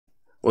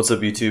What's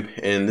up, YouTube?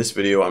 In this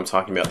video, I'm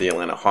talking about the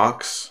Atlanta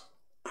Hawks.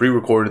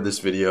 Pre-recorded this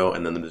video,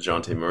 and then the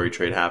DeJounte Murray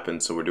trade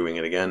happened, so we're doing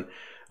it again.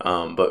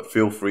 But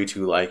feel free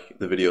to like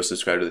the video,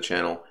 subscribe to the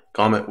channel,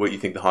 comment what you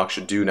think the Hawks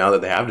should do now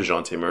that they have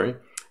DeJounte Murray,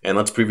 and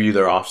let's preview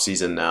their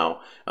offseason now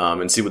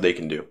and see what they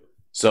can do.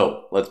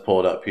 So let's pull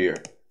it up here.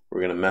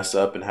 We're going to mess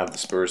up and have the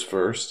Spurs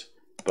first,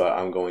 but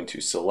I'm going to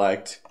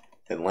select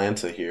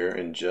Atlanta here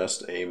in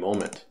just a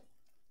moment.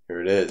 Here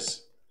it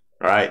is.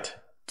 All right,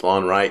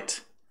 Delon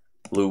Wright,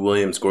 Lou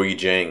Williams, Gorgui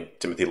Dieng,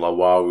 Timothy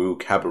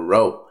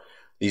Luwawu-Cabarrot.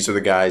 These are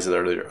the guys that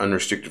are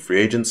unrestricted free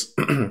agents.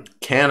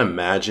 Can't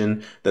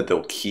imagine that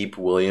they'll keep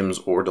Williams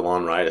or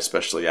Delon Wright,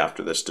 especially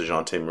after this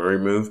DeJounte Murray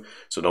move.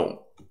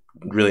 So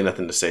really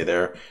nothing to say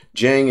there.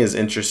 Dieng is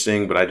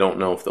interesting, but I don't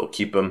know if they'll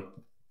keep him.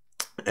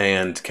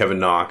 And Kevin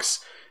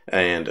Knox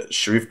and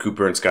Sharif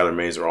Cooper and Skylar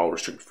Mays are all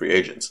restricted free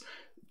agents.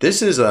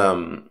 This is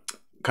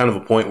kind of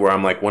a point where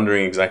I'm like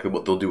wondering exactly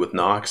what they'll do with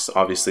Knox.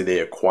 Obviously, they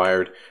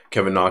acquired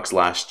Kevin Knox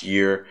last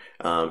year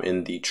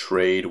in the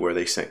trade where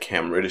they sent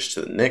Cam Reddish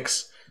to the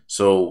Knicks.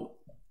 So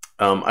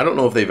I don't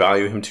know if they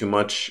value him too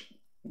much.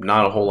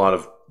 Not a whole lot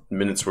of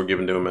minutes were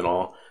given to him at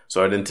all.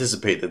 So I'd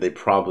anticipate that they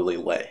probably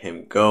let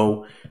him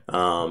go.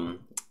 And,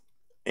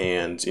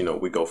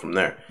 we go from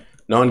there.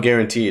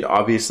 Non-guaranteed.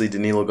 Obviously,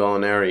 Danilo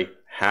Gallinari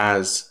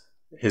has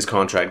his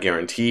contract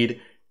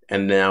guaranteed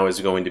and now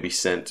is going to be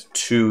sent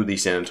to the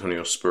San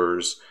Antonio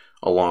Spurs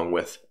along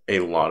with a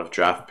lot of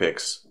draft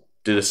picks.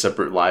 Did a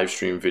separate live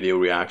stream video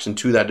reaction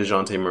to that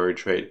DeJounte Murray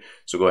trade,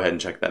 so go ahead and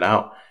check that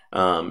out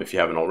if you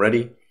haven't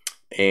already.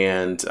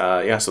 And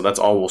yeah, so that's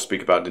all we'll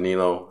speak about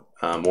Danilo.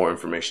 More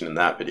information in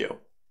that video.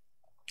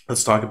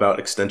 Let's talk about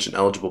extension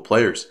eligible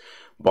players.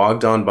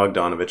 Bogdan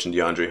Bogdanovic and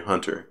DeAndre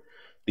Hunter.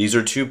 These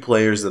are two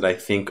players that I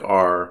think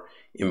are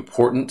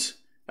important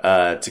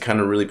to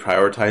kind of really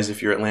prioritize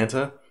if you're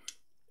Atlanta.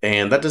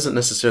 And that doesn't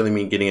necessarily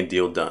mean getting a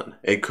deal done.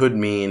 It could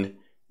mean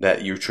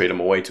that you trade him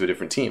away to a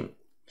different team.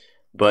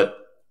 But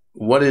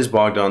what is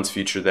Bogdan's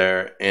future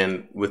there?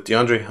 And with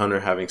DeAndre Hunter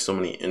having so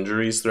many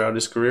injuries throughout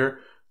his career,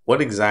 what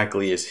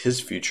exactly is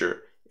his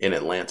future in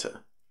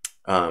Atlanta?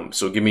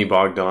 So give me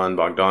Bogdan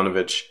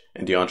Bogdanovic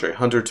and DeAndre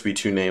Hunter to be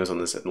two names on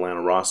this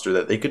Atlanta roster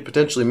that they could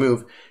potentially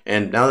move.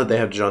 And now that they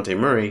have DeJounte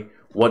Murray,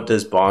 what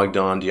does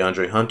Bogdan,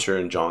 DeAndre Hunter,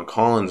 and John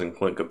Collins and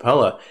Clint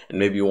Capella, and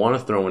maybe you want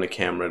to throw in a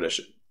Cam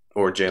Reddish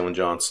or Jalen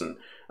Johnson,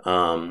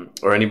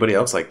 or anybody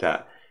else like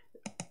that.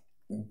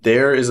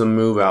 There is a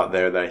move out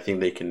there that I think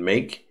they can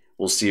make.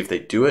 We'll see if they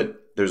do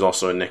it. There's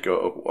also a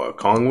Nico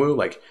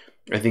Okongwu.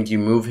 I think you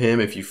move him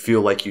if you feel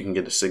like you can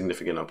get a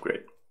significant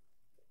upgrade.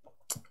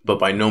 But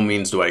by no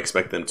means do I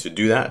expect them to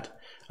do that.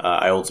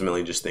 I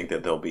ultimately just think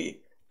that they'll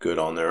be good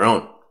on their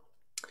own.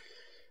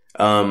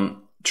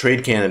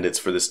 Trade candidates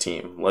for this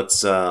team.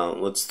 Let's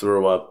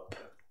throw up.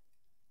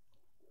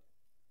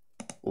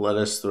 Let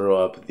us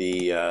throw up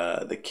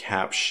the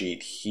cap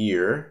sheet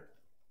here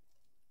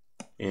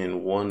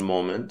in one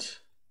moment.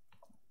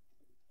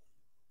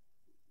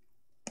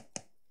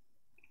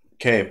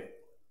 Okay,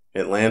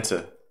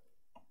 Atlanta.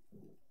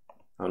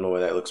 I don't know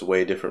why that looks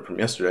way different from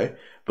yesterday,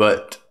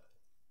 but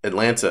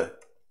Atlanta.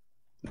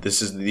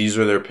 These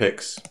are their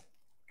picks.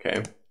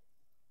 Okay, can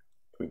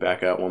we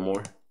back out one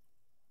more?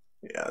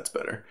 Yeah, that's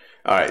better.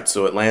 All right,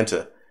 so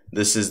Atlanta.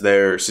 This is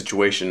their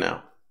situation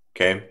now.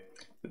 Okay.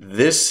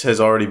 This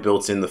has already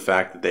built in the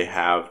fact that they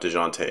have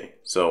DeJounte.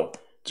 So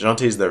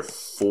DeJounte is their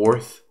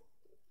fourth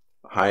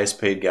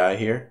highest paid guy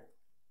here.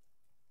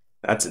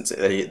 That's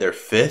insane. Their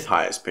fifth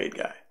highest paid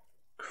guy.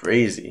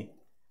 Crazy.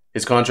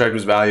 His contract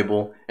was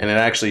valuable, and it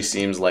actually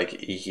seems like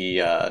he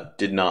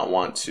did not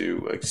want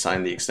to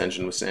sign the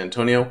extension with San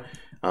Antonio,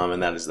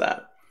 and that is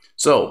that.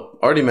 So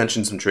already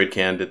mentioned some trade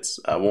candidates.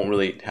 I won't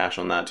really hash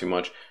on that too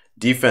much.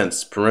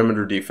 Defense,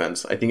 perimeter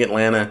defense. I think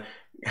Atlanta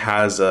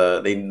has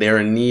they're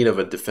in need of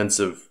a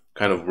defensive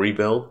kind of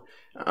rebuild.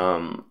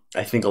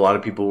 I think a lot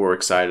of people were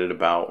excited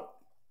about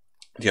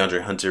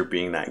DeAndre Hunter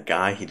being that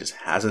guy. He just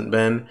hasn't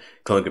been.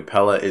 Clint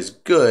Capella is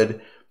good,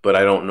 but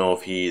I don't know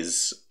if he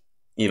is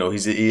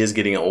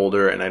getting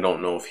older, and I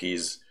don't know if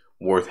he's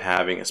worth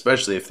having,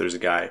 especially if there's a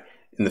guy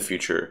in the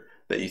future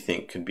that you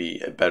think could be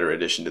a better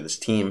addition to this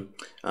team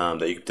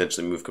that you could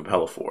potentially move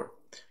Capella for.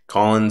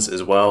 Collins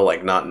as well,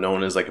 not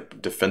known as a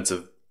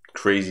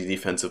crazy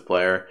defensive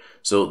player.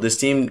 So this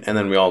team, and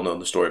then we all know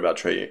the story about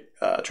Trae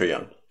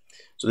Young.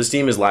 So this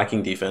team is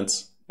lacking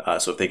defense.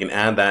 So if they can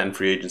add that in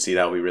free agency,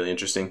 that would be really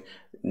interesting.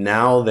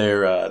 Now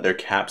their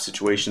cap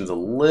situation is a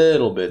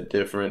little bit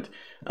different.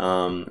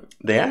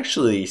 They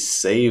actually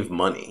save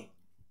money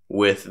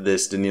with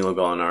this Danilo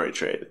Gallinari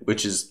trade,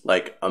 which is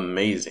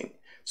amazing.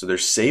 So they're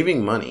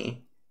saving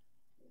money.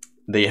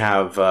 They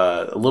have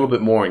a little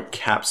bit more in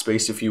cap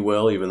space, if you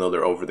will, even though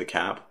they're over the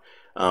cap.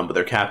 But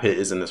their cap hit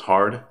isn't as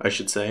hard, I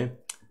should say.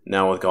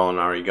 Now with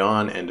Gallinari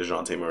gone and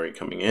DeJounte Murray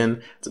coming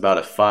in, it's about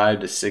a $5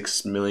 to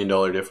 $6 million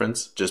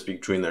difference just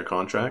between their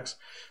contracts.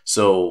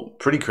 So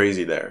pretty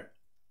crazy there.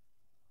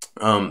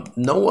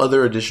 No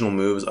other additional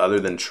moves other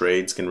than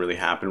trades can really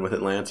happen with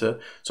Atlanta.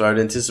 So I would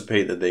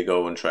anticipate that they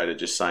go and try to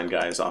just sign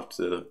guys off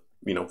to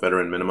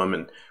veteran minimum,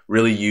 and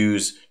really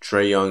use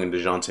Trae Young and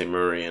DeJounte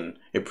Murray and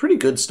a pretty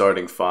good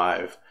starting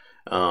five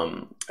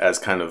as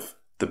kind of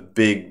the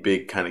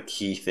big kind of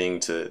key thing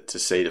to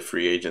say to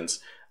free agents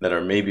that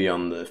are maybe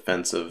on the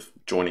fence of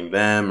joining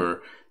them,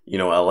 or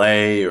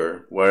LA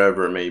or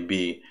wherever it may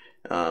be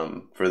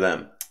for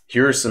them.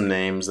 Here are some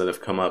names that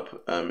have come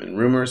up in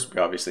rumors. We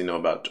obviously know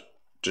about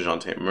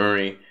DeJounte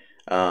Murray,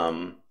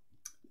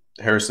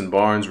 Harrison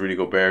Barnes, Rudy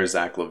Gobert,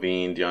 Zach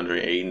LaVine,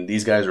 DeAndre Ayton.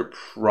 These guys are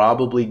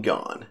probably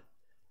gone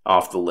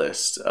off the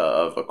list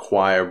of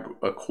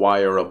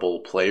acquirable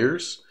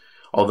players.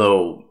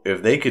 Although,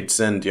 if they could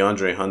send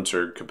DeAndre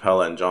Hunter,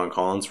 Capella, and John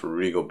Collins for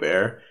Rudy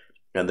Gobert,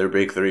 and their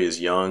big three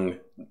is Young,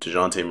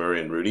 DeJounte Murray,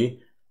 and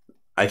Rudy,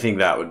 I think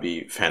that would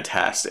be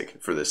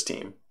fantastic for this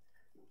team.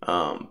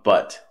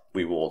 But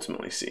we will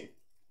ultimately see.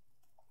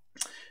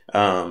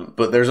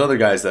 But there's other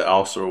guys that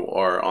also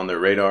are on their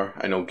radar.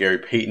 I know Gary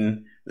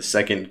Payton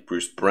II,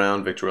 Bruce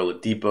Brown, Victor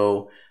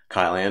Oladipo,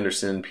 Kyle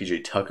Anderson,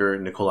 PJ Tucker,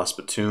 Nicolas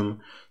Batum.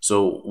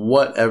 So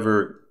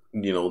whatever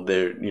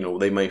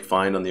they might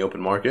find on the open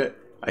market,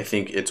 I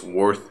think it's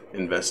worth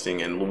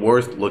investing and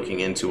worth looking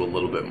into a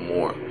little bit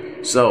more.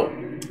 So,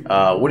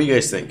 what do you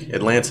guys think?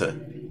 Atlanta,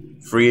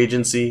 free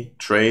agency,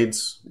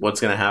 trades, what's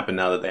going to happen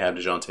now that they have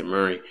DeJounte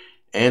Murray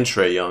and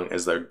Trae Young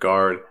as their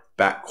guard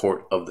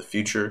backcourt of the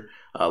future?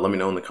 Let me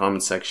know in the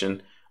comments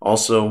section.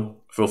 Also,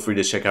 feel free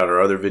to check out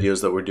our other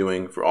videos that we're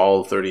doing for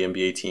all 30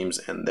 NBA teams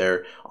and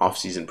their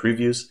offseason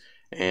previews.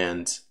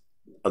 And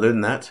other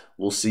than that,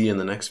 we'll see you in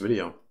the next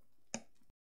video.